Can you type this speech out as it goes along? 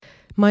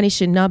money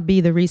should not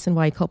be the reason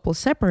why couples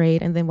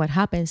separate. And then what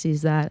happens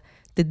is that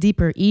the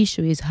deeper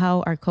issue is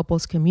how are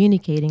couples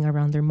communicating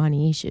around their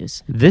money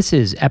issues. This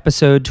is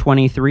episode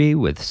 23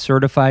 with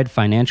certified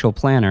financial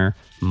planner,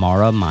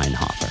 Mara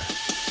Meinhofer.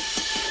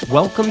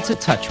 Welcome to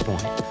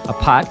Touchpoint, a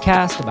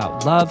podcast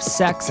about love,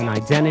 sex, and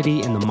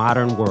identity in the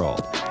modern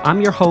world.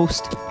 I'm your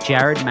host,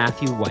 Jared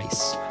Matthew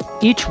Weiss.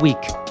 Each week,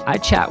 I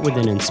chat with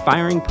an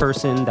inspiring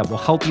person that will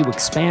help you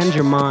expand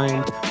your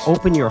mind,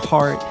 open your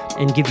heart,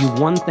 and give you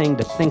one thing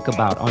to think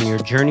about on your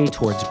journey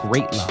towards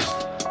great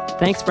love.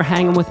 Thanks for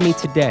hanging with me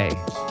today.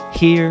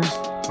 Here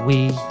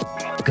we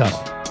go.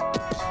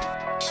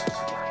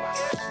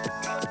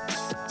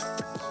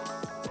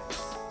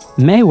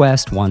 Mae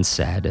West once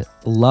said,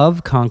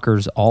 "Love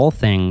conquers all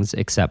things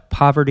except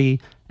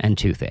poverty and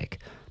toothache."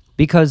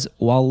 Because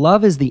while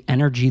love is the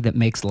energy that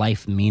makes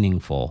life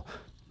meaningful,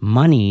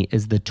 money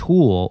is the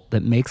tool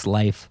that makes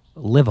life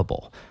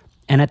livable.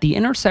 And at the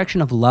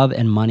intersection of love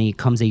and money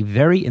comes a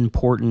very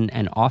important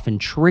and often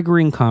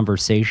triggering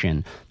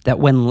conversation that,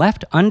 when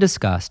left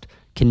undiscussed,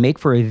 can make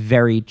for a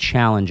very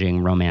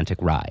challenging romantic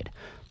ride.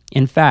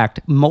 In fact,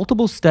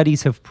 multiple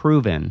studies have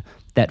proven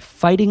that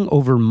fighting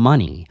over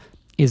money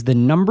is the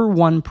number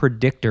one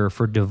predictor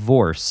for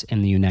divorce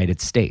in the United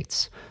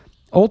States.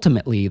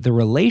 Ultimately, the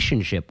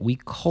relationship we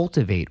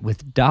cultivate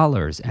with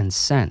dollars and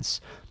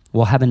cents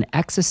will have an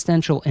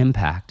existential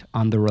impact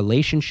on the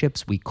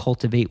relationships we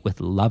cultivate with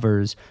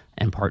lovers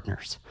and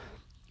partners.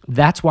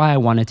 That's why I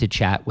wanted to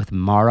chat with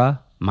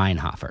Mara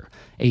Meinhofer,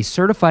 a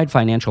certified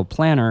financial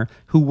planner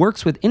who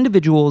works with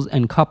individuals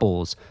and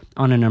couples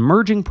on an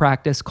emerging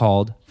practice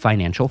called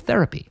financial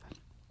therapy.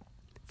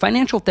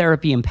 Financial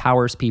therapy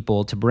empowers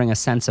people to bring a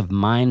sense of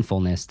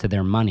mindfulness to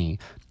their money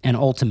and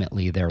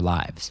ultimately their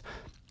lives.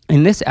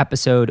 In this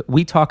episode,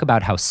 we talk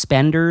about how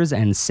spenders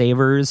and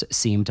savers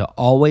seem to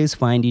always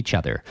find each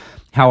other,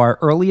 how our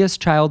earliest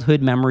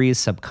childhood memories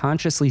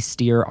subconsciously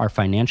steer our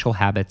financial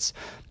habits,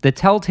 the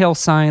telltale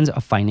signs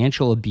of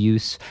financial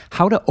abuse,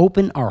 how to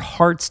open our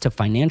hearts to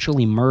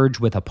financially merge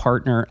with a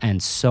partner,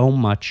 and so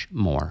much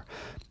more.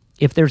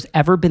 If there's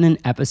ever been an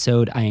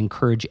episode I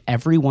encourage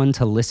everyone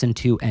to listen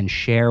to and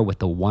share with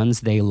the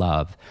ones they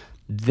love,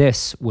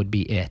 this would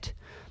be it.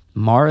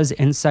 Mara's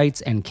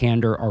insights and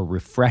candor are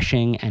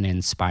refreshing and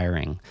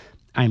inspiring.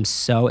 I'm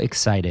so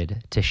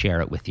excited to share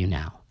it with you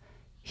now.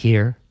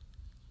 Here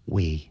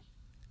we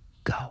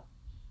go.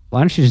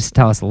 Why don't you just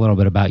tell us a little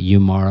bit about you,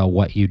 Mara,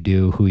 what you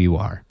do, who you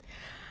are?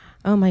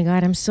 Oh my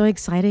God, I'm so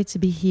excited to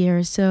be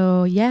here.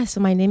 So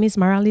my name is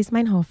Mara Liz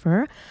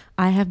Meinhofer.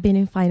 I have been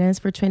in finance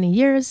for 20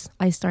 years.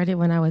 I started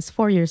when I was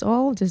 4 years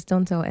old. Just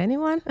don't tell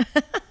anyone.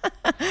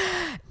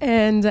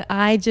 And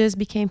I just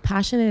became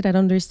passionate at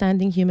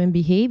understanding human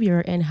behavior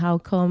and how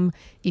come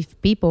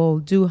if people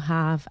do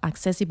have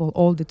accessible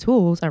all the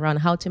tools around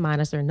how to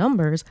manage their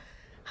numbers,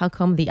 how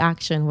come the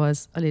action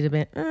was a little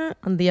bit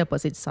on the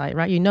opposite side,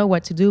 right? You know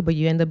what to do, but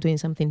you end up doing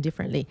something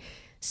differently.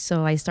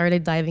 So I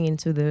started diving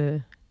into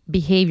the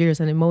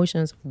behaviors and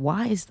emotions.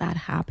 Why is that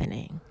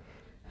happening?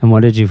 And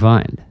what did you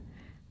find?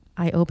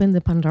 I opened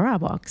the Pandora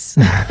box.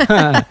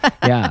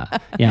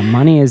 Yeah.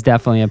 Money is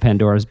definitely a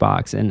Pandora's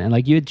box. And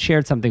like you had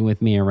shared something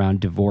with me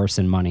around divorce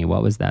and money.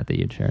 What was that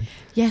you'd shared?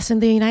 Yes, in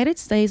the United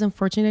States,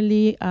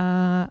 unfortunately,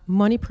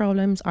 money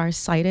problems are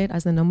cited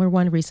as the number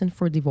one reason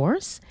for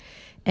divorce.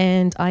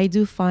 And I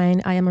do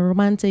find I am a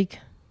romantic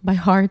by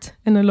heart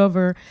and a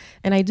lover.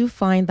 And I do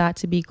find that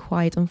to be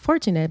quite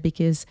unfortunate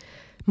because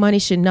money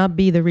should not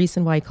be the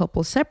reason why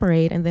couples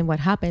separate. And then what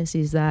happens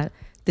is that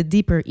the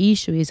deeper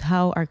issue is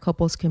how are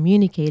couples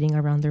communicating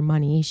around their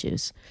money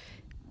issues.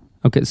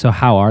 Okay, so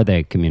how are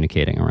they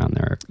communicating around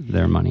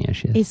their money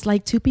issues? It's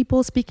like two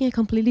people speaking a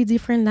completely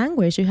different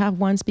language. You have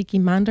one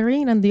speaking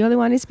Mandarin and the other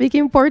one is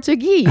speaking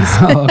Portuguese.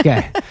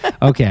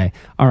 Okay.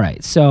 All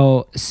right.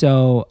 So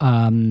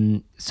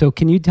can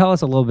you tell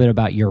us a little bit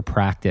about your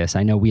practice?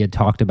 I know we had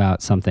talked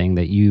about something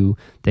that you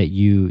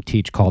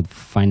teach called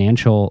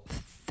financial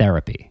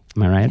therapy.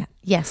 Am I right? Yeah.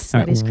 Yes,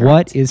 that is correct.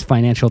 What is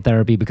financial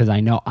therapy? Because I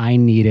know I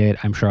need it.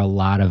 I'm sure a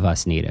lot of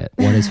us need it.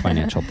 What is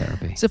financial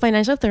therapy? So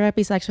financial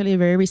therapy is actually a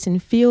very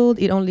recent field.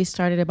 It only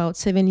started about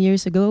 7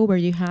 years ago, where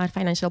you had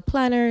financial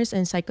planners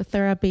and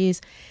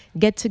psychotherapists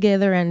get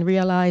together and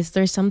realize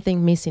there's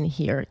something missing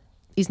here.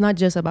 It's not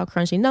just about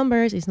crunching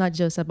numbers. It's not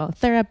just about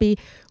therapy.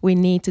 We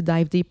need to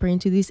dive deeper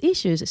into these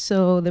issues.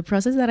 So the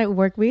process that I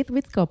work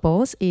with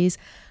couples is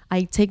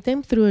I take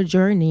them through a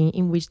journey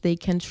in which they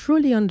can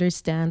truly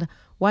understand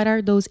what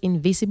are those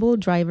invisible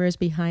drivers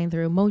behind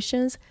their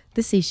emotions,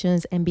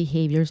 decisions, and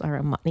behaviors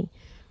around money.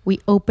 We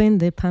open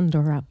the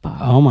Pandora box.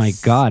 Oh my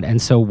God.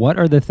 And so what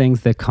are the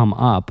things that come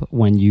up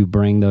when you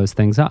bring those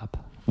things up?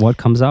 What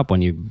comes up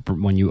when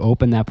you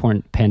open that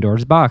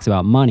Pandora's box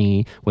about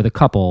money with a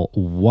couple?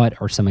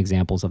 What are some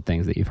examples of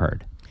things that you've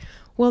heard?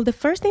 Well, the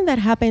first thing that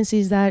happens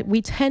is that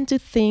we tend to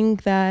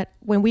think that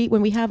when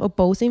we have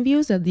opposing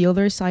views, that the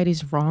other side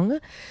is wrong.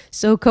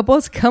 So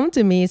couples come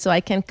to me so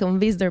I can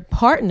convince their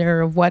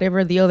partner of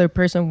whatever the other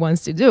person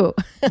wants to do.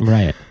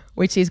 Right.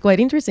 which is quite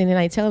interesting. And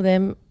I tell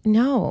them,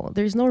 no,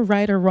 there's no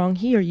right or wrong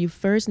here. You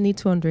first need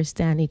to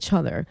understand each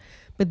other.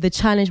 But the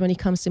challenge when it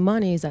comes to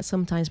money is that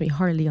sometimes we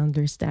hardly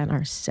understand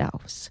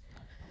ourselves.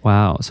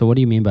 Wow. So what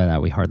do you mean by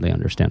that? We hardly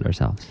understand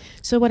ourselves.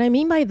 So what I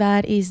mean by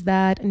that is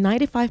that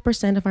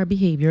 95% of our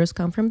behaviors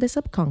come from the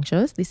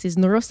subconscious. This is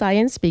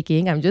neuroscience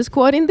speaking. I'm just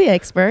quoting the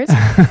experts.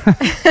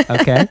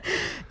 Okay.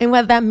 And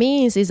what that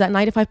means is that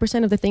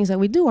 95% of the things that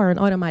we do are an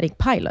automatic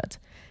pilot.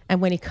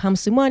 And when it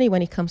comes to money,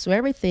 when it comes to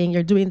everything,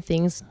 you're doing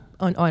things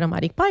on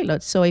automatic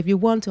pilot. So if you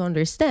want to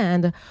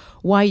understand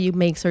why you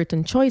make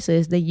certain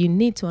choices, then you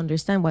need to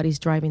understand what is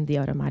driving the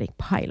automatic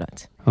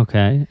pilot.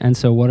 Okay. And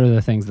so what are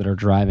the things that are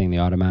driving the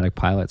automatic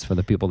pilots for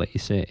the people that you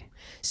see?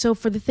 So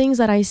for the things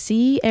that I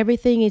see,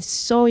 everything is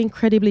so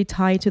incredibly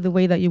tied to the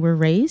way that you were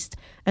raised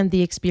and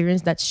the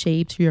experience that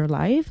shaped your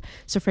life.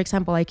 So for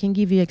example, I can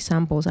give you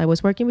examples. I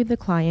was working with the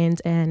client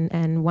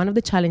and one of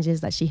the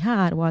challenges that she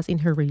had was in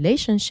her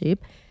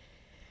relationship.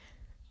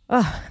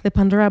 The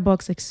Pandora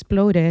box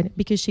exploded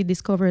because she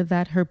discovered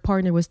that her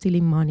partner was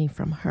stealing money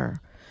from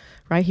her,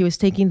 right? He was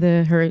taking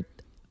her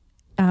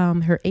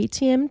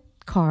ATM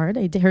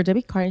card, her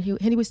debit card, and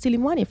he was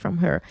stealing money from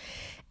her.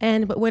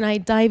 But when I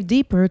dived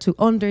deeper to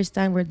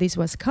understand where this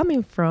was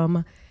coming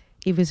from,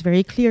 it was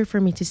very clear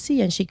for me to see,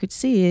 and she could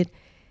see it.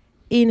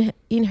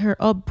 In her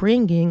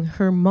upbringing,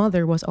 her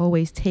mother was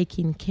always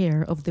taking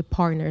care of the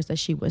partners that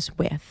she was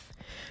with,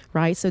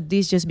 right? So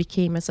this just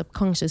became a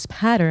subconscious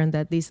pattern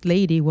that this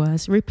lady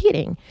was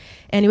repeating.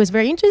 And it was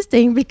very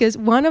interesting because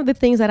one of the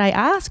things that I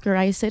asked her,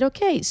 I said,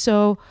 okay,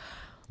 so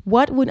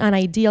what would an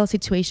ideal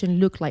situation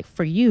look like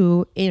for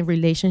you in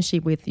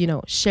relationship with,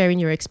 sharing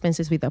your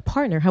expenses with a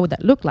partner? How would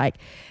that look like?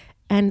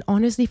 And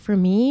honestly, for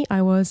me,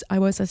 I was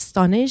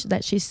astonished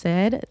that she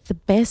said the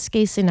best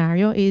case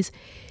scenario is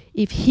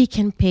if he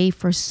can pay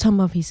for some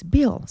of his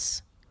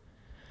bills,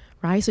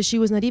 right? So she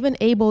was not even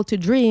able to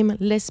dream,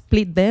 let's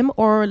split them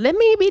or let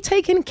me be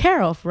taken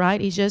care of, right?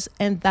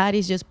 And that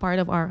is just part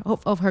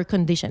of her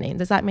conditioning.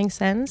 Does that make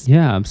sense?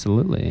 Yeah,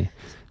 absolutely.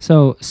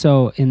 So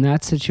in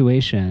that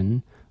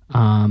situation,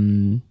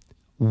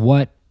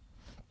 what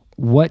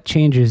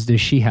changes does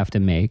she have to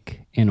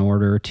make in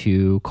order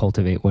to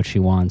cultivate what she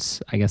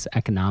wants, I guess,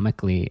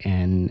 economically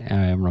in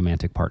a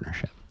romantic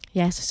partnership?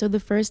 Yes. So the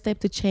first step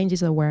to change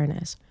is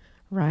awareness,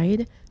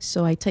 right?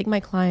 So I take my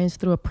clients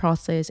through a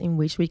process in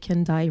which we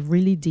can dive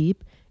really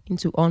deep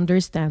into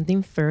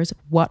understanding first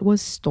what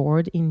was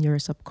stored in your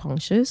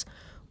subconscious,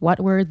 what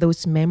were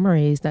those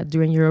memories that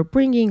during your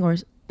upbringing, or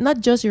not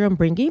just your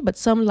upbringing, but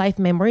some life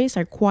memories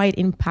are quite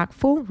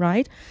impactful,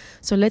 right?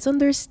 So let's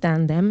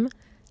understand them,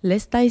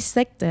 let's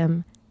dissect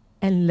them,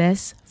 and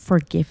let's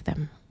forgive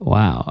them.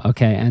 Wow.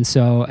 Okay. And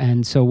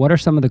so what are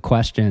some of the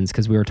questions,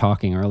 because we were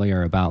talking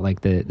earlier about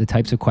like the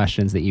types of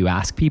questions that you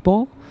ask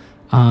people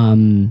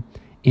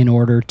in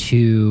order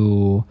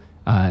to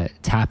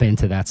tap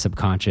into that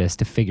subconscious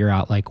to figure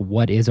out like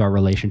what is our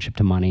relationship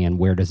to money and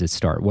where does it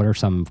start? What are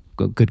some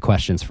good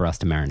questions for us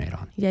to marinate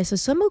on? Yeah, so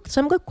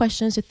some good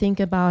questions to think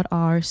about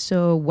are,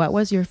 so what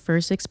was your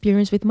first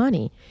experience with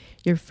money?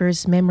 Your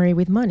first memory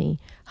with money?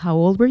 How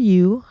old were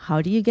you?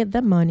 How do you get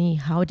that money?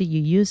 How do you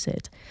use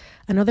it?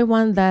 Another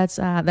one that's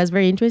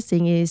very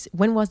interesting is,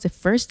 when was the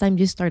first time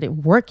you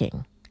started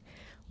working?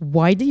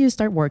 Why did you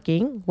start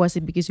working? Was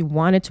it because you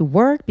wanted to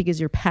work? Because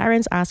your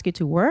parents asked you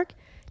to work?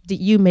 Did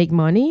you make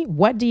money?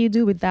 What do you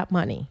do with that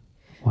money?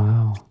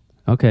 Wow.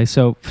 Okay.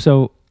 So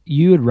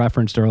you had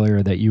referenced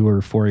earlier that you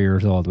were 4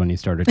 years old when you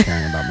started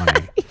caring about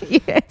money.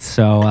 Yes.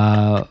 So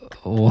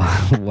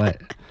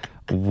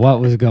what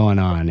was going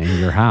on in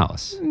your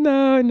house?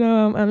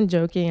 No, I'm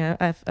joking.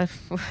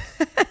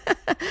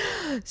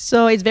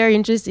 So it's very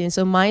interesting.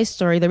 So my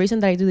story, the reason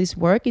that I do this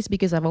work is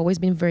because I've always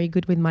been very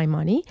good with my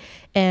money.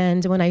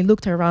 And when I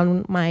looked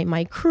around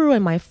my crew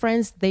and my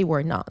friends, they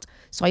were not.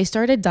 So I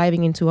started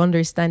diving into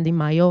understanding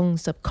my own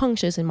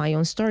subconscious and my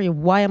own story.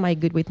 Why am I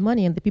good with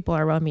money and the people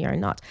around me are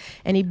not?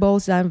 And it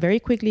boils down very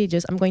quickly.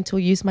 I'm going to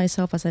use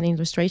myself as an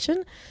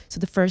illustration.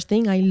 So the first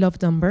thing, I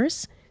love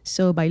numbers.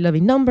 So by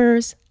loving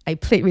numbers, I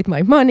played with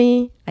my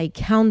money. I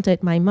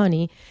counted my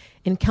money.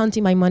 And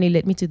counting my money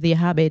led me to the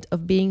habit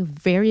of being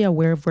very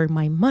aware of where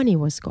my money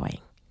was going.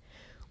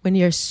 When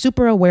you're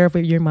super aware of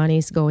where your money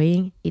is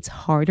going, it's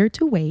harder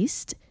to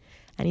waste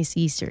and it's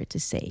easier to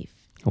save.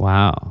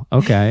 Wow.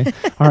 Okay.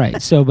 All right.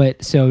 So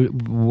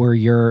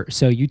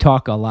you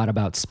talk a lot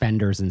about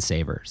spenders and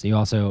savers. You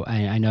also,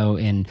 I know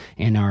in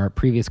our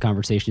previous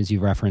conversations,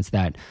 you've referenced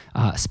that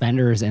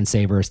spenders and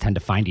savers tend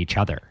to find each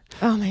other.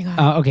 Oh my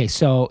God. Okay.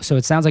 So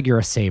it sounds like you're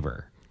a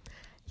saver.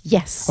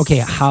 Yes. Okay.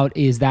 How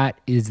is that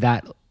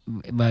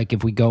like,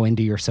 if we go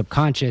into your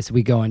subconscious,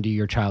 we go into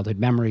your childhood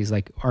memories,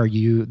 like, are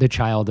you the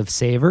child of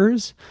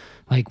savers?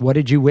 Like, what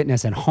did you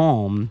witness at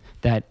home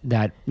that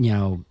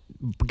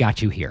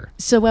got you here?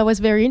 So what was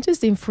very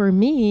interesting for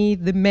me,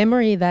 the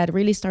memory that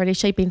really started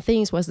shaping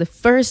things was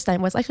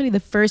actually the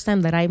first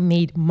time that I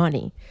made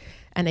money.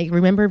 And I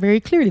remember very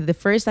clearly the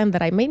first time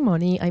that I made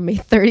money, I made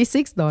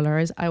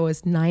 $36. I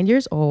was 9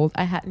 years old.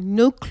 I had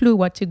no clue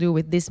what to do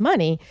with this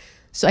money.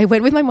 So I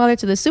went with my mother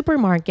to the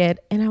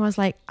supermarket, and I was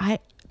like,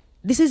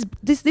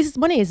 this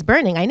money is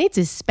burning. I need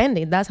to spend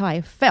it. That's how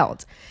I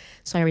felt.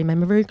 So I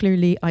remember very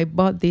clearly, I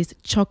bought these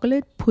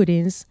chocolate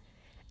puddings,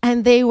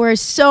 and they were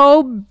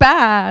so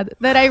bad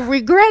that I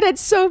regretted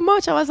so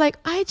much. I was like,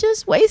 I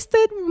just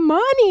wasted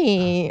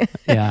money.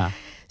 Yeah.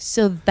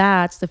 So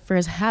that's the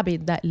first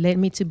habit that led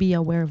me to be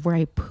aware of where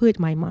I put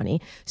my money.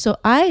 So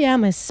I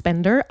am a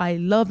spender. I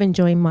love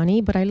enjoying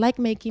money, but I like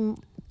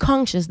making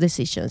conscious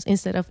decisions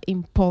instead of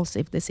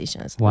impulsive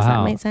decisions. Wow. Does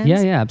that make sense?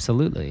 Yeah,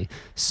 absolutely.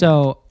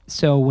 So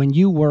when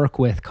you work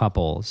with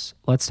couples,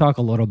 let's talk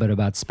a little bit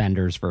about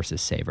spenders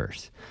versus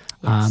savers.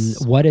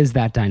 Yes. What does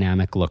that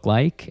dynamic look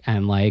like?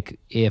 And like,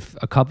 if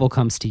a couple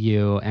comes to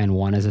you and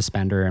one is a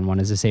spender and one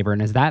is a saver,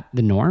 and is that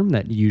the norm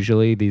that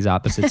usually these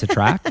opposites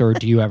attract? Or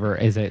do you ever,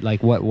 is it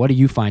like, what do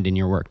you find in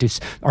your work?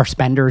 Are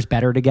spenders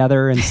better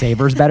together and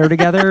savers better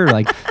together?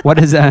 Like, what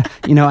is I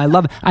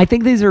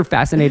think these are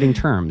fascinating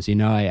terms.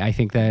 I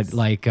think that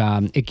like,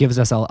 it gives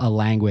us a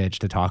language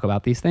to talk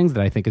about these things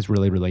that I think is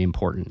really, really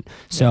important.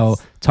 So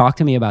talk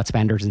to me about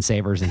spenders and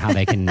savers and how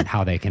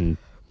they can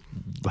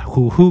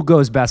who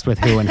goes best with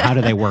who and how do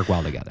they work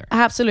well together?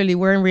 Absolutely.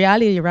 We're in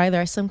reality, right?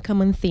 There are some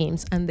common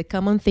themes, and the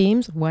common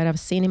themes, what I've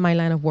seen in my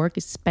line of work,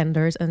 is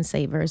spenders and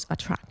savers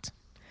attract.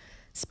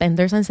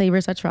 Spenders and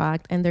savers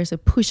attract, and there's a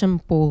push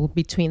and pull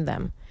between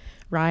them,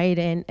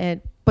 right?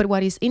 But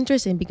what is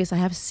interesting, because I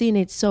have seen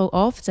it so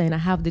often, I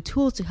have the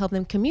tools to help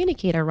them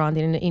communicate around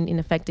it in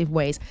effective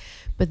ways.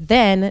 But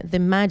then the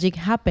magic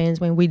happens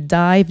when we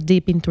dive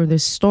deep into the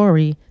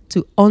story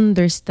to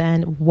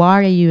understand why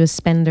are you a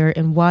spender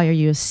and why are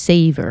you a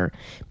saver,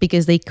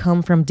 because they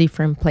come from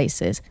different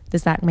places.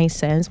 Does that make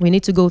sense? We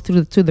need to go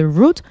through to the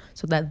root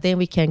so that then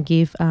we can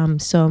give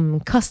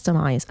some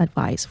customized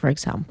advice, for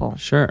example.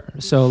 Sure.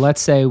 So let's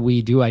say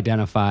we do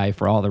identify,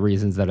 for all the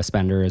reasons, that a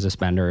spender is a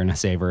spender and a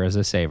saver is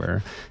a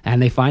saver,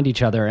 and they find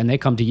each other and they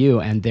come to you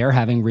and they're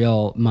having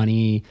real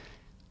money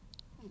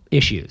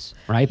issues,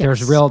 right?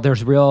 Yes.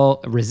 There's real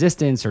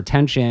resistance or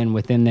tension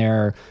within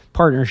their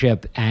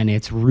partnership, and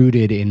it's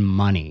rooted in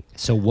money.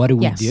 So what do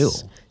we do?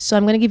 So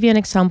I'm going to give you an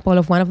example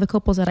of one of the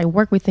couples that I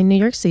work with in New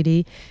York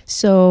City.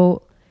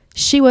 So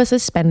she was a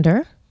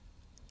spender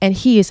and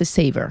he is a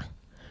saver,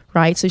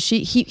 right? So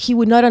he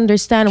would not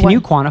understand. Can you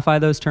quantify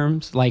those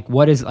terms? Like,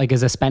 what is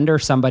a spender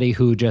somebody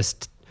who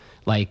just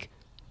like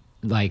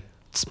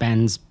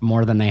spends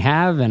more than they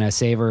have, and a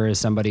saver is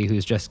somebody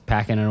who's just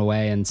packing it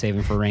away and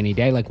saving for a rainy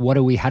day? Like, how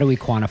do we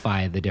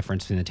quantify the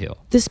difference between the two?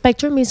 The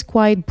spectrum is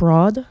quite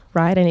broad,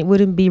 right? And it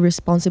wouldn't be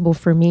responsible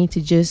for me to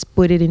just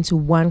put it into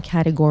one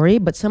category.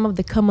 But some of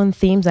the common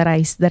themes that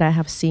I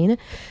have seen,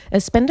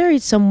 a spender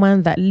is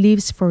someone that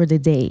lives for the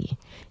day,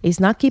 is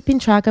not keeping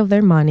track of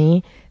their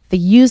money. They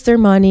use their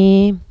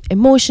money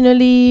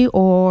emotionally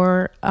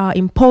or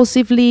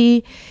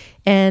impulsively,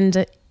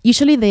 and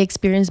usually they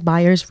experience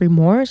buyer's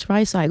remorse,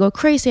 right? So I go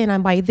crazy and I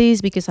buy this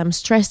because I'm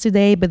stressed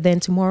today, but then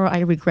tomorrow I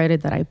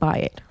regretted that I buy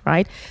it,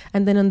 right?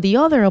 And then on the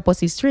other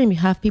opposite extreme, you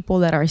have people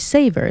that are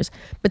savers.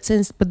 But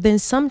then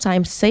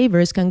sometimes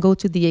savers can go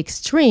to the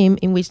extreme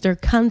in which they're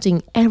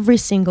counting every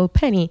single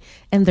penny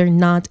and they're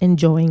not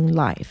enjoying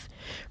life,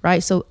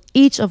 right? So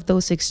each of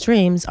those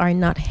extremes are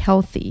not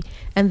healthy.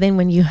 And then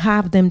when you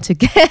have them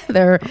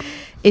together,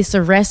 it's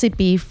a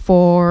recipe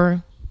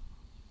for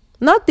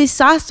not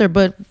disaster,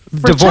 but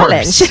for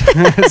divorce.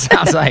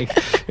 Challenge.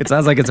 It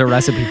sounds like it's a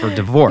recipe for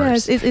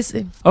divorce. Yes,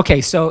 Okay,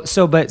 so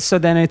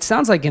then it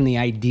sounds like in the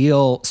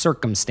ideal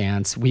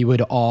circumstance, we would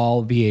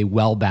all be a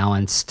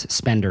well-balanced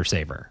spender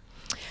saver.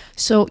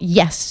 So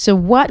yes, so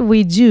what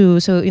we do,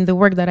 so in the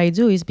work that I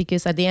do, is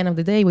because at the end of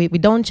the day, we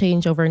don't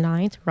change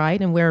overnight,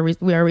 right? And we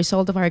are a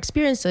result of our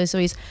experiences.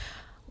 So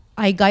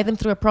I guide them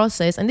through a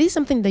process, and this is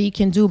something that you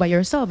can do by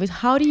yourself, is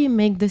how do you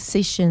make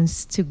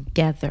decisions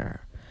together?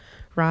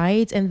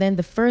 Right? And then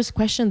the first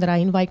question that I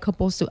invite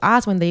couples to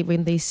ask when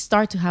they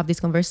start to have this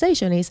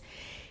conversation is,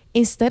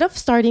 instead of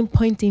starting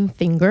pointing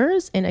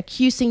fingers and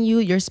accusing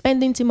you're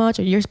spending too much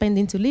or you're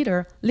spending too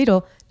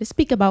little, let's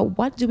speak about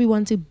what do we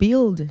want to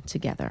build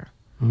together.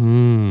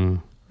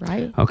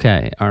 Right?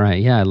 Okay. All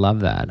right. Yeah, I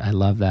love that.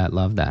 Love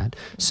that.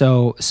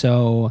 So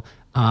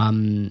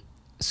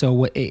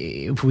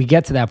if we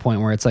get to that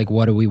point where it's like,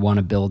 what do we want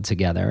to build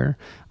together?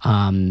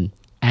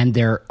 And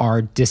there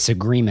are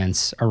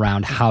disagreements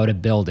around how to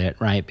build it,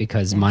 right?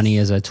 Because money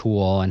is a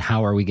tool, and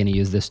how are we going to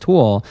use this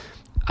tool?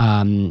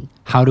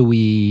 How do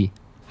we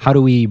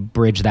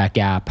bridge that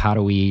gap? How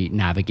do we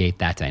navigate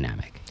that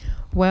dynamic?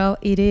 Well,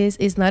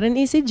 it's not an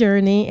easy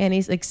journey, and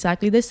it's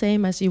exactly the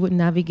same as you would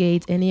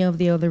navigate any of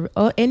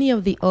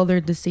the other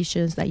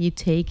decisions that you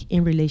take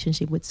in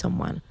relationship with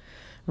someone,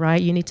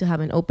 right? You need to have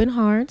an open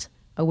heart,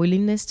 a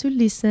willingness to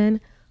listen,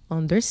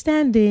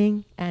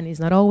 understanding, and it's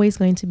not always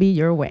going to be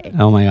your way.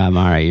 Oh my God,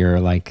 Mara, you're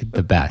like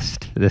the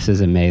best. This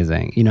is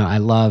amazing. I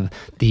love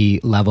the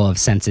level of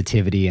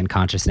sensitivity and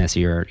consciousness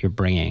you're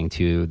bringing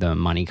to the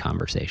money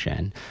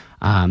conversation.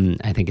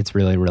 I think it's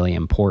really, really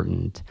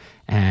important.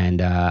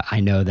 And I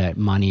know that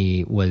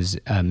money was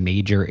a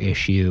major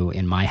issue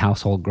in my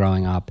household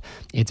growing up.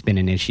 It's been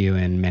an issue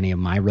in many of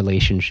my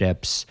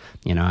relationships.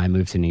 You know, I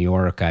moved to New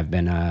York. I've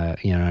been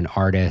an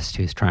artist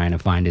who's trying to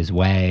find his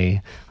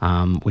way,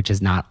 which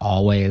is not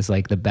always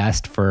like the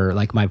best for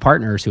like my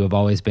partners who have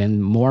always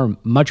been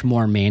much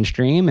more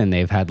mainstream, and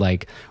they've had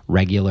like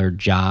regular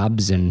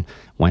jobs and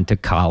went to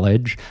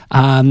college.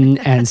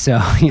 And so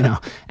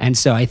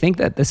I think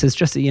that this is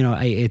just,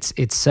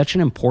 it's such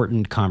an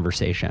important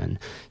conversation.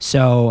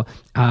 So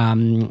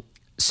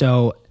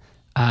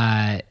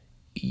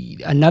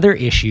another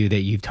issue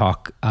that you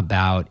talk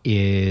about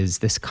is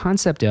this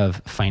concept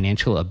of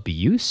financial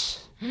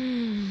abuse.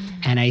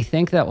 And I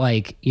think that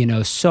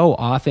so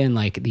often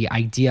like the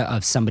idea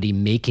of somebody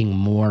making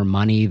more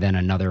money than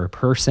another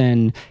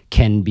person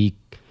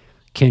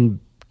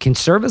can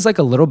serve as like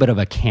a little bit of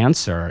a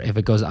cancer if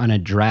it goes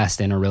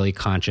unaddressed in a really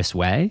conscious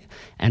way.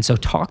 And so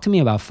talk to me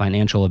about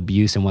financial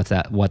abuse and what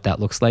that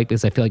looks like,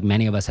 because I feel like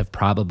many of us have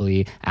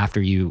probably, after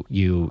you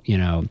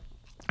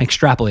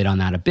extrapolate on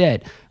that a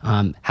bit,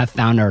 have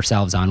found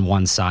ourselves on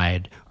one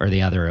side or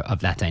the other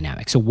of that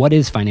dynamic. So what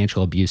is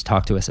financial abuse?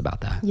 Talk to us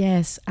about that.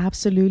 Yes,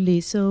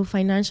 absolutely. So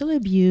financial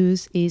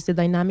abuse is the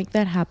dynamic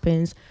that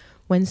happens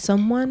when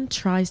someone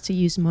tries to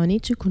use money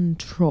to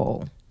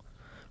control.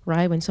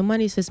 Right? When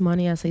someone uses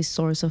money as a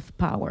source of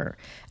power.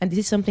 And this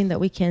is something that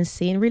we can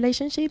see in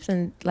relationships.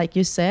 And like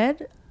you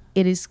said,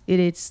 it's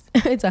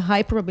a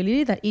high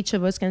probability that each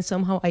of us can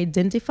somehow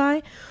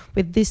identify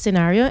with this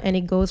scenario. And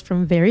it goes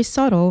from very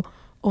subtle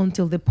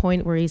until the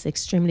point where it's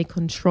extremely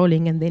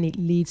controlling, and then it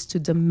leads to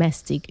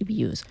domestic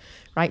abuse.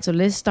 Right? So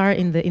let's start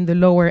in the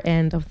lower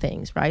end of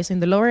things, right? So in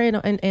the lower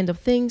end of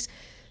things,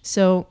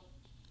 so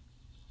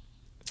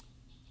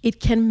it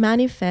can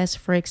manifest,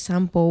 for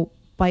example,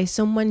 by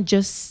someone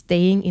just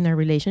staying in a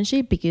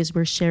relationship because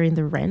we're sharing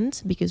the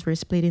rent, because we're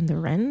splitting the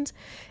rent.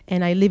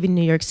 And I live in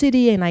New York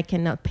City and I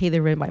cannot pay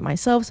the rent by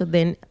myself. So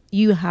then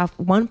you have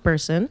one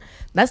person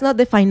that's not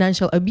the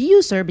financial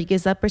abuser,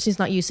 because that person is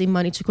not using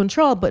money to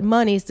control, but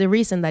money is the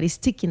reason that is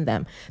sticking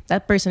them.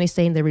 That person is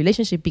staying in the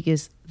relationship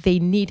because they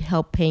need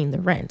help paying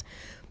the rent.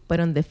 But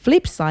on the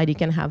flip side, you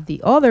can have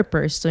the other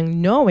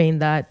person knowing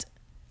that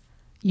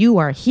you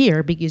are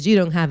here because you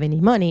don't have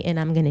any money and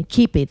I'm going to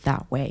keep it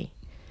that way.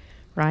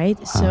 Right?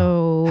 Wow.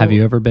 So have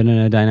you ever been in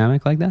a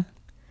dynamic like that?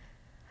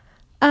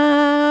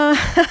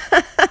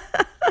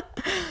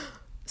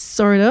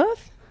 Sort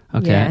of.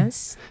 Okay.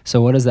 Yes.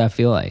 So what does that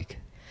feel like?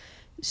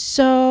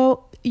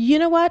 So you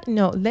know what?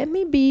 No, let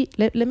me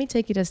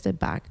take it a step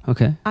back.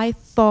 Okay. I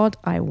thought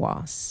I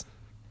was.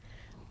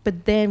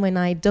 But then when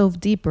I dove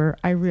deeper,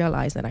 I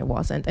realized that I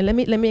wasn't. And let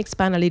me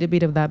expand a little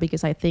bit of that,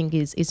 because I think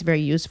it's very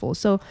useful.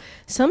 So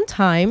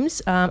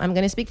sometimes I'm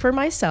going to speak for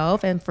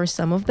myself and for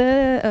some of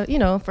the,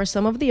 for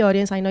some of the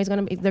audience, I know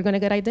they're going to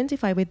get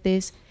identified with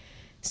this.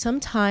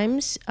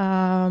 Sometimes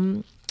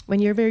when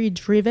you're very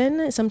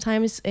driven,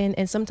 sometimes,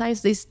 and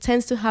sometimes this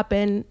tends to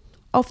happen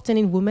often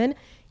in women,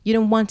 you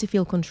don't want to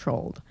feel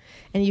controlled.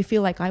 And you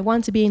feel like, I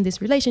want to be in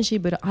this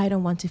relationship, but I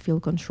don't want to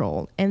feel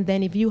controlled. And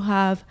then if you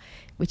have,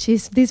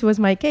 this was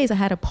my case, I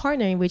had a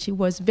partner in which he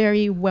was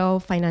very well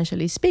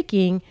financially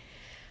speaking,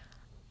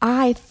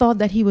 I thought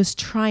that he was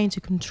trying to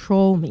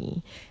control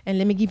me. And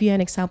let me give you an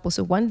example.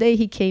 So one day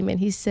he came and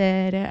he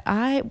said,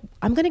 I'm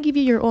going to give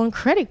you your own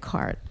credit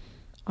card.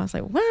 I was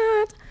like,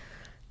 what?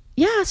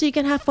 Yeah, so you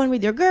can have fun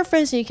with your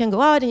girlfriends and you can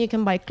go out and you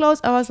can buy clothes.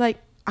 I was like,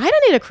 I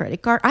don't need a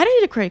credit card. I don't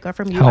need a credit card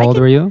from you. How old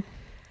were you?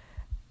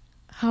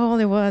 How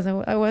old I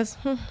was?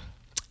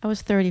 I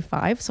was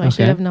 35, so I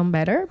should have known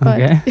better,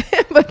 but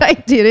but I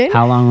didn't.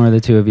 How long were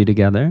the two of you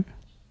together?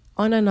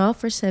 On and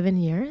off for 7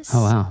 years.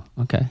 Oh, wow.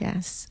 Okay.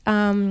 Yes.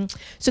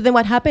 So then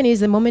what happened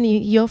is the moment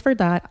he offered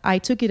that, I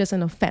took it as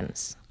an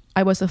offense.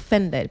 I was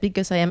offended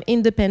because I am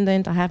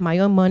independent. I have my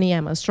own money.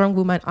 I'm a strong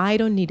woman. I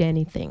don't need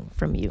anything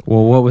from you.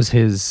 Well, what was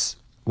his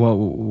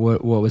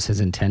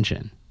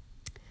intention?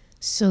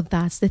 So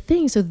that's the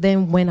thing. So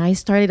then when I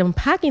started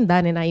unpacking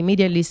that, and I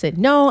immediately said,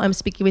 no, I'm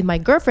speaking with my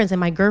girlfriends, and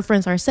my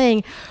girlfriends are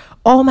saying,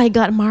 oh my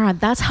God, Mara,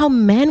 that's how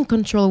men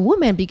control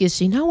women,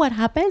 because you know what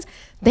happens?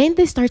 Then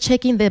they start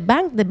checking the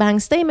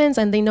bank statements,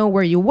 and they know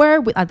where you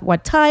were, at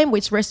what time,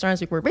 which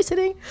restaurants you were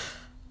visiting.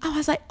 I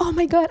was like, oh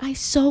my God, I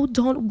so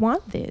don't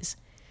want this.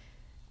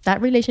 That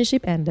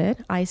relationship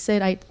ended. I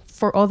said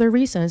for other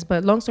reasons,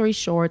 but long story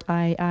short,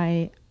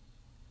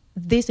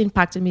 this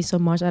impacted me so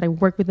much that I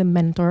work with a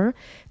mentor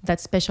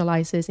that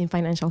specializes in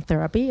financial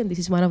therapy. And this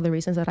is one of the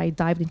reasons that I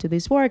dived into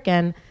this work.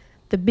 And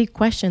the big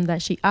question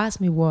that she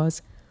asked me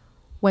was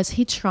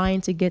he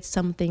trying to get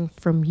something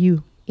from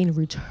you in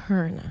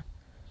return?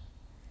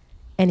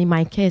 And in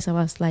my case, I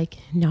was like,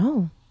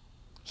 no,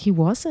 he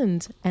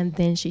wasn't. And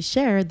then she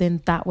shared,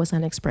 then that was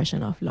an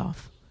expression of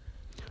love.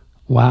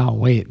 Wow.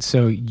 Wait,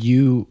 so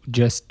you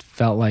just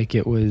felt like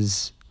it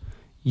was,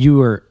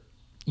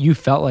 you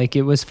felt like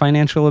it was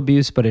financial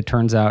abuse, but it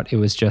turns out it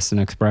was just an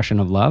expression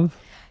of love?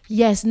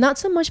 Yes, not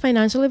so much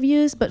financial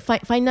abuse, but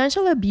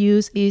financial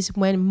abuse is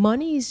when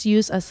money is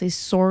used as a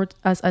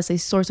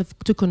source of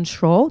to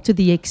control to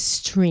the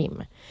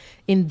extreme.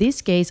 In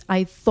this case,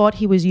 I thought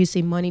he was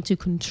using money to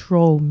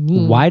control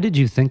me. Why did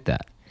you think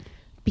that?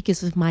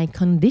 Because of my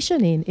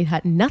conditioning. It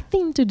had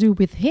nothing to do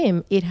with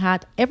him. It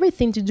had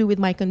everything to do with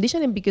my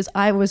conditioning because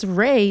I was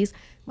raised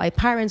by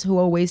parents who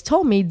always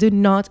told me, do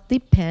not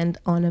depend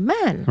on a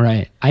man.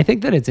 Right. I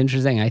think that it's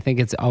interesting. I think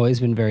it's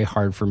always been very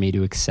hard for me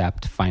to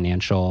accept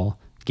financial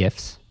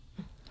gifts.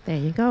 There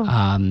you go.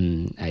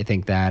 I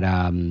think that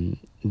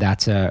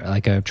that's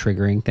a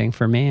triggering thing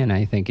for me, and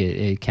I think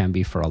it can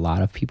be for a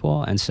lot of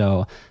people. And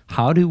so,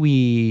 how do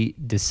we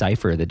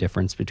decipher the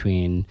difference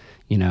between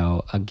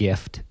a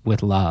gift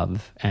with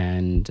love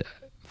and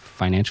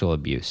financial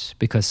abuse?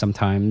 Because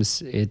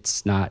sometimes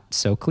it's not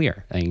so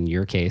clear. In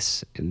your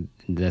case,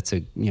 that's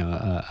a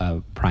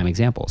prime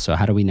example. So,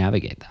 how do we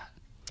navigate that?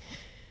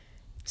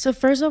 So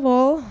first of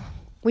all,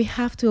 we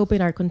have to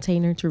open our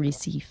container to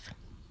receive.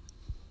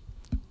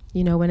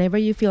 Whenever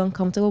you feel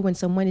uncomfortable when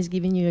someone is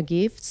giving you a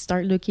gift,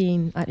 start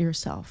looking at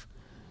yourself,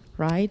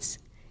 right?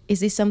 Is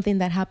this something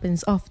that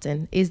happens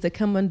often? Is the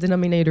common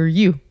denominator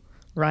you,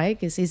 right?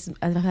 Because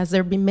has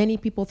there been many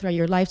people throughout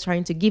your life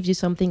trying to give you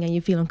something and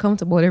you feel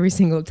uncomfortable every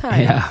single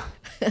time? Yeah,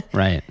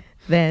 right.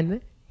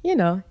 Then,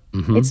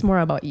 it's more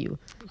about you.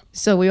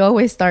 So we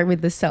always start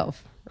with the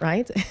self,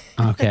 right?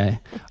 Okay.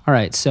 All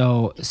right.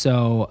 So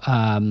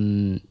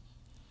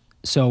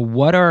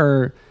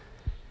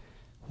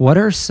what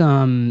are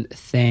some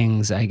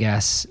things, I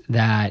guess,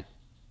 that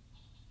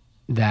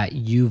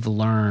you've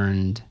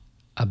learned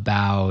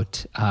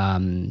about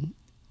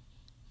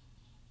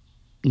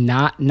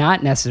not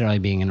necessarily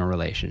being in a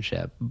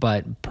relationship,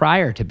 but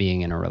prior to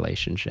being in a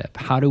relationship?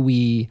 How do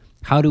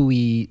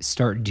we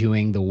start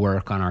doing the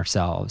work on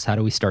ourselves? How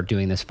do we start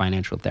doing this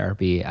financial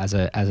therapy as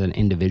an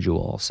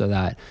individual so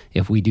that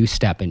if we do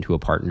step into a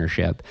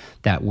partnership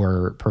that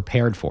we're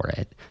prepared for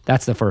it?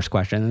 That's the first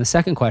question. And the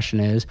second question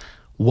is,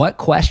 what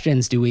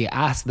questions do we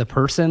ask the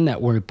person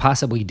that we're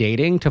possibly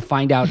dating to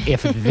find out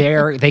if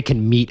they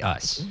can meet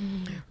us?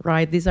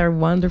 Right. These are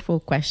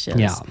wonderful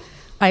questions. Yeah.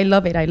 I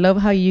love it. I love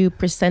how you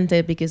present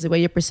it, because the way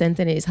you present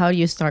it is how do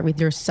you start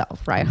with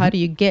yourself, right? Mm-hmm. How do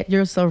you get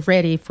yourself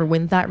ready for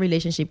when that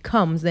relationship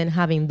comes, then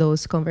having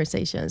those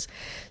conversations?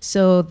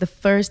 So the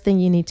first thing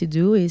you need to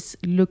do is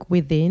look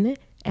within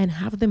and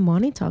have the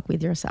money talk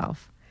with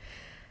yourself.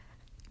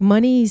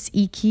 Money is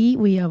icky.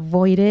 We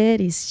avoid it.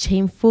 It's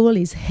shameful.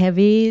 It's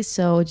heavy.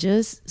 So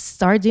just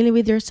start dealing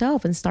with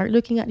yourself and start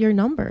looking at your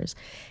numbers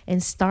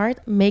and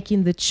start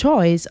making the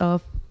choice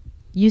of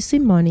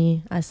using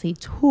money as a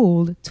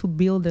tool to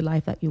build the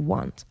life that you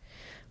want,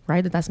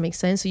 right? That makes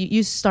sense. So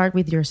you start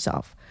with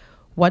yourself.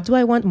 What do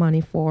I want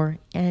money for?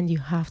 And you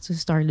have to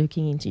start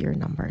looking into your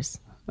numbers.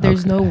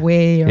 There's no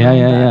way around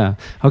that. Yeah.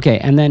 Okay.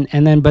 And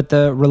then, but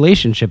the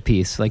relationship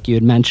piece, like you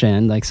had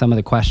mentioned, like some of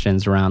the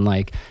questions around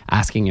like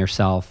asking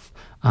yourself,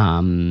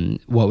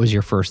 what was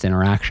your first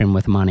interaction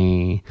with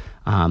money?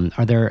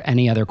 Are there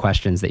any other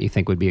questions that you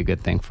think would be a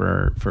good thing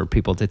for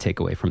people to take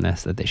away from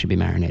this that they should be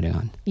marinating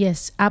on?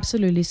 Yes,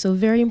 absolutely. So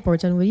very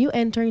important. When you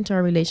enter into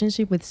a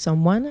relationship with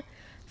someone,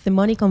 the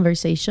money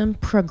conversation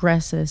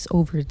progresses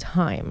over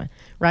time,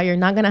 right? You're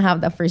not going to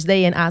have that first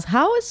day and ask,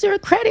 how is your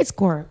credit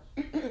score?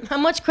 How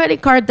much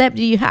credit card debt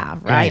do you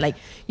have, right? Like,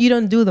 you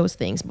don't do those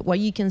things. But what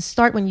you can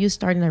start when you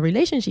start in a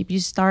relationship, you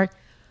start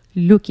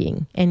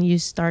looking and you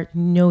start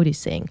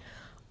noticing.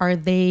 Are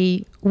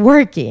they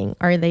working?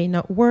 Are they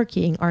not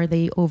working? Are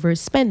they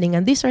overspending?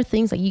 And these are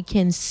things that you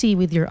can see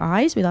with your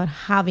eyes without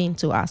having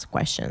to ask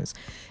questions.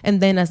 And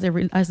then as the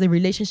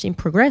relationship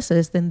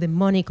progresses, then the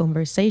money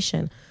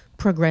conversation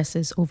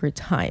progresses over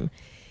time.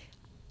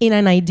 In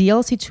an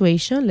ideal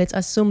situation, let's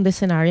assume the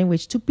scenario in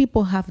which two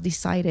people have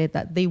decided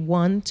that they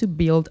want to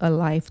build a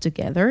life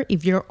together.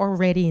 If you're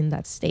already in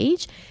that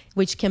stage,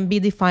 which can be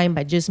defined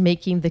by just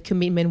making the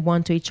commitment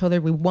one to each other,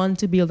 we want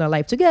to build a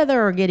life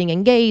together, or getting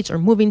engaged, or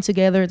moving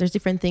together, there's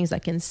different things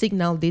that can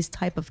signal this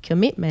type of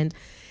commitment,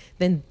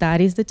 then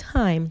that is the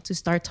time to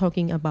start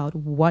talking about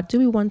what do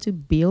we want to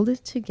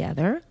build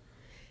together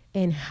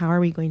and how are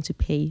we going to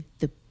pay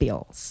the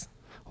bills.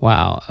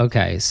 Wow.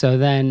 Okay. So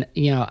then,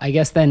 I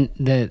guess then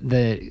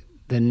the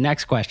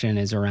next question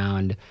is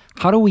around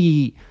how do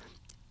we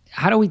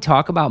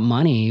talk about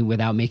money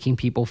without making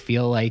people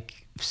feel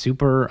like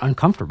super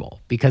uncomfortable?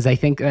 Because I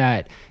think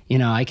that,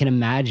 I can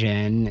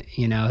imagine,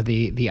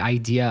 the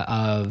idea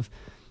of,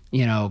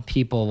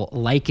 people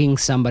liking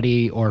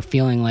somebody or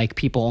feeling like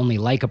people only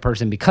like a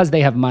person because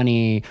they have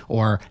money,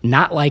 or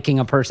not liking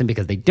a person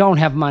because they don't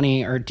have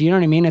money, or do you know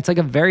what I mean? It's like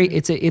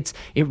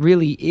it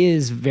really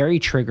is very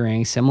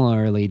triggering,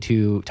 similarly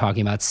to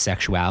talking about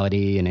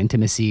sexuality and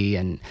intimacy.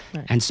 And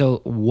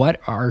so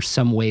what are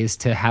some ways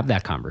to have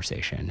that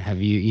conversation?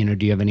 Have you,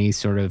 do you have any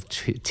sort of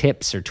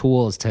tips or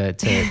tools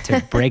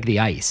to break the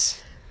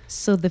ice?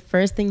 So the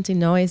first thing to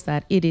know is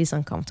that it is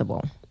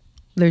uncomfortable.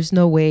 There's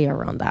no way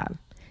around that.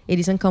 it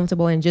is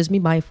uncomfortable, and just be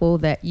mindful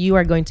that you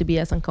are going to be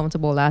as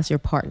uncomfortable as your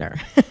partner.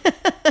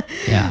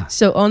 Yeah.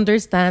 So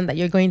understand that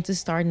you're going to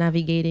start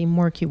navigating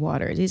murky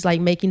waters. It's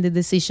like making the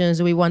decisions.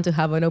 Do we want to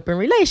have an open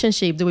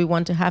relationship? Do we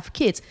want to have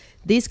kids?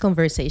 These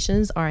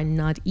conversations are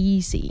not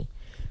easy,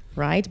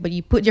 right? But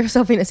you put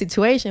yourself in a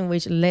situation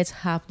which let's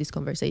have this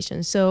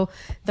conversation. So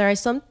there are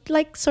some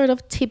like sort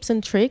of tips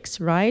and tricks,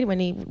 right?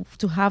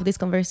 To have these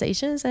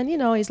conversations. And,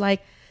 it's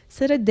like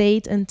set a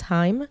date and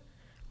time,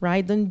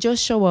 right? Don't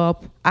just show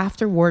up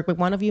after work, but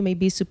one of you may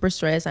be super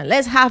stressed and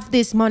let's have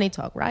this money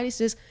talk, right? It's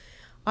just,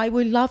 I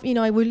would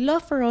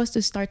love for us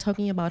to start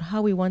talking about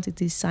how we want to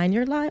design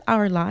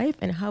our life,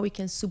 and how we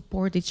can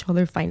support each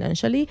other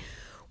financially.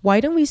 Why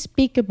don't we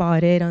speak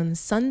about it on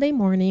Sunday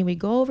morning? We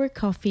go over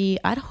coffee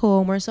at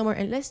home or somewhere,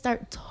 and let's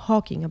start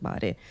talking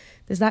about it.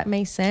 Does that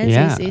make sense?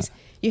 Yeah.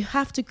 You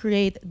have to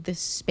create the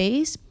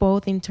space,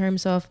 both in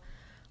terms of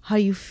how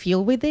you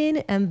feel within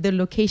and the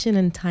location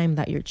and time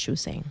that you're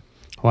choosing.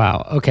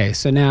 Wow. Okay.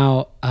 So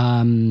now,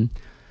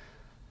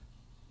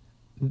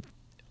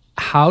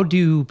 how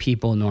do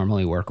people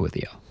normally work with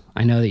you?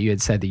 I know that you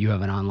had said that you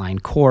have an online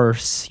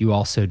course. You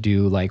also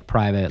do like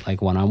private,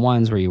 like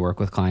one-on-ones where you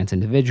work with clients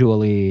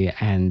individually.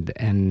 And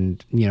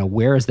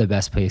where is the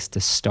best place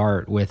to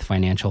start with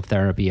financial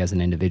therapy as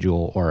an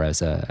individual or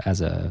as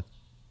a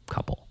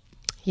couple?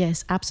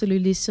 Yes,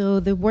 absolutely. So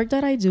the work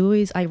that I do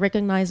is I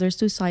recognize there's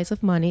two sides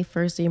of money.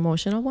 First, the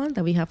emotional one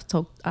that we have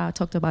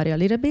talked about it a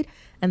little bit,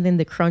 and then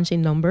the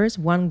crunching numbers.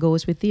 One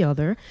goes with the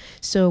other.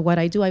 So what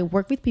I do, I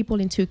work with people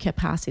in two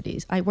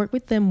capacities. I work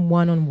with them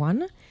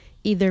one-on-one,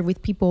 either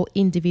with people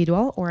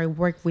individual, or I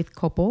work with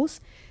couples.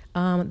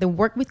 The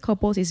work with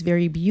couples is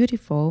very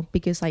beautiful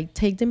because I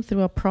take them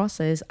through a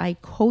process. I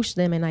coach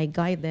them and I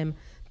guide them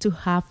to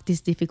have this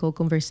difficult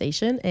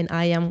conversation, and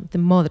I am the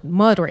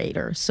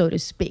moderator, so to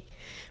speak,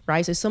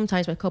 right? So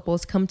sometimes when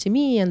couples come to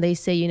me and they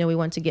say, we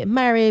want to get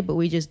married, but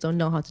we just don't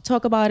know how to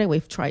talk about it.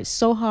 We've tried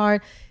so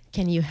hard.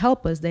 Can you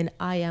help us? Then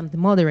I am the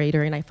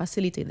moderator, and I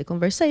facilitate the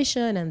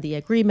conversation and the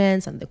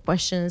agreements and the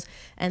questions,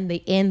 and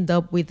they end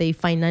up with a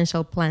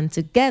financial plan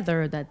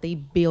together that they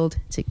build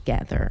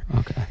together.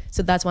 Okay.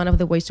 So that's one of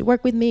the ways to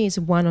work with me, is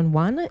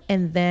one-on-one.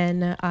 And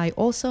then I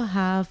also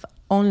have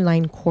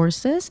online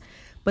courses,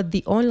 but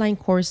the online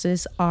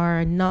courses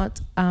are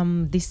not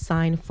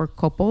designed for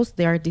couples.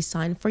 They are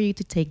designed for you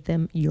to take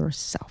them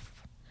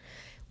yourself.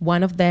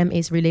 One of them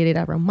is related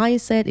around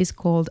mindset. It's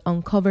called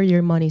Uncover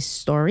Your Money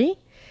Story.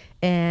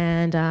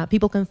 And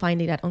people can find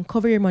it at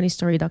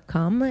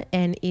uncoveryourmoneystory.com.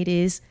 And it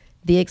is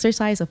the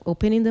exercise of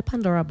opening the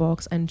Pandora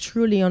box and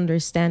truly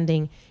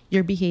understanding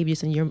your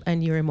behaviors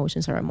and your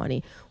emotions around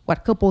money.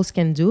 What couples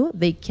can do,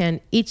 they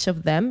can, each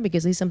of them,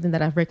 because it's something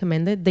that I've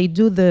recommended, they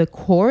do the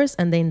course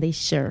and then they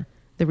share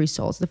the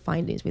results, the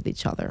findings with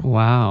each other.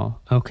 Wow.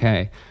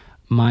 Okay.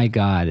 My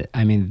God.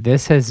 I mean,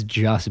 this has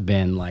just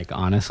been like,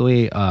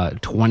 honestly,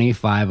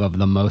 25 of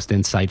the most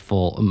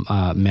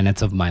insightful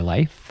minutes of my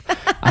life.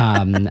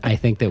 I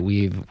think that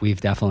we've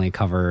definitely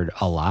covered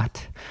a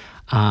lot.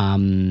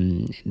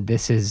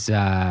 This is,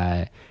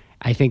 I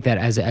think that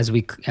as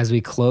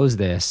we close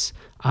this,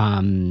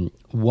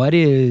 what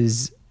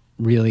is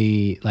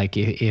really, like,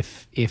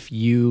 if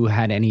you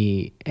had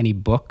any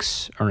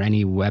books or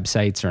any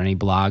websites or any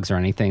blogs or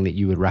anything that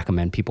you would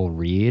recommend people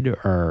read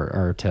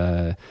or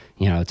to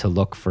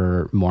look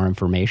for more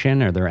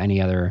information? Are there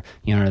any other,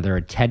 are there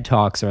TED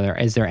Talks, or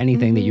is there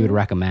anything that you would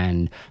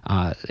recommend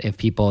if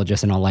people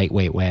just in a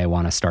lightweight way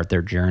want to start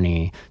their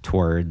journey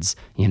towards,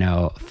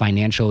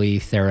 financially,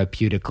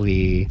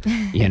 therapeutically,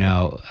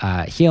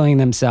 healing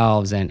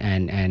themselves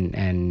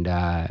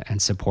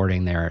and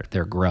supporting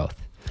their growth?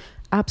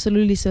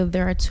 Absolutely. So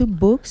there are two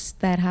books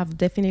that have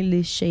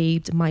definitely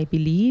shaped my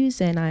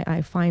beliefs, and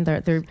I find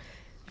that they're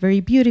very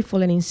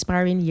beautiful and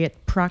inspiring, yet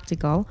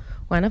practical.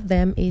 One of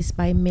them is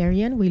by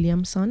Marianne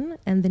Williamson,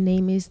 and the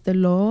name is The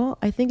Law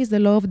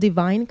of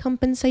Divine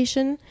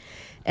Compensation.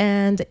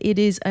 And it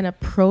is an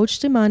approach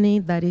to money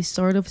that is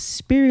sort of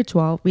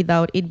spiritual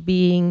without it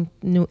being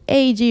new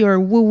agey or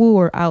woo-woo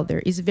or out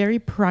there. It's very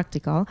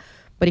practical,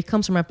 but it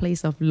comes from a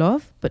place of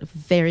love, but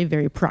very,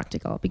 very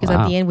practical, because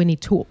at the end we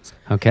need tools.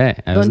 Okay.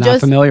 I was not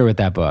familiar with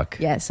that book.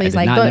 Yeah, so I it's did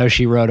like, not know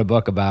she wrote a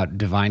book about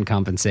divine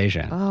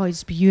compensation. Oh,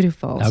 it's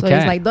beautiful. Okay. So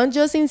it's like, don't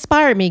just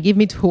inspire me, give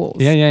me tools.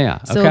 Yeah.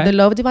 Okay. So The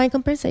Law of Divine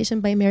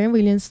Compensation by Marianne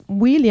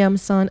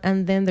Williamson.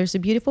 And then there's a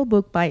beautiful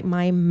book by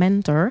my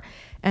mentor,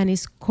 and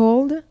it's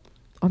called,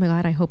 oh my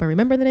God, I hope I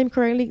remember the name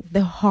correctly,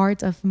 The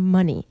Heart of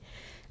Money.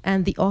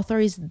 And the author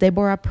is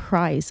Deborah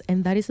Price,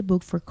 and that is a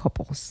book for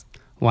couples.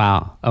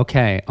 Wow.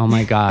 Okay. Oh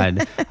my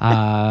God.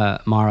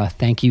 Mara,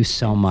 thank you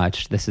so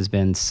much. This has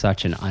been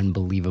such an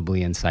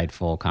unbelievably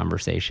insightful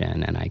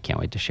conversation, and I can't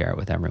wait to share it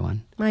with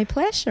everyone. My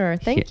pleasure.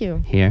 Thank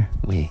you. Here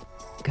we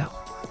go.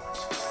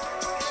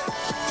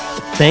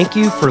 Thank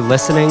you for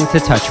listening to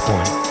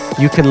Touchpoint.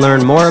 You can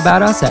learn more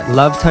about us at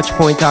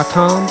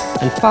lovetouchpoint.com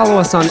and follow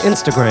us on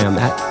Instagram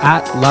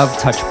at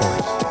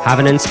lovetouchpoint. Have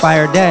an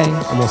inspired day,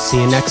 and we'll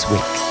see you next week.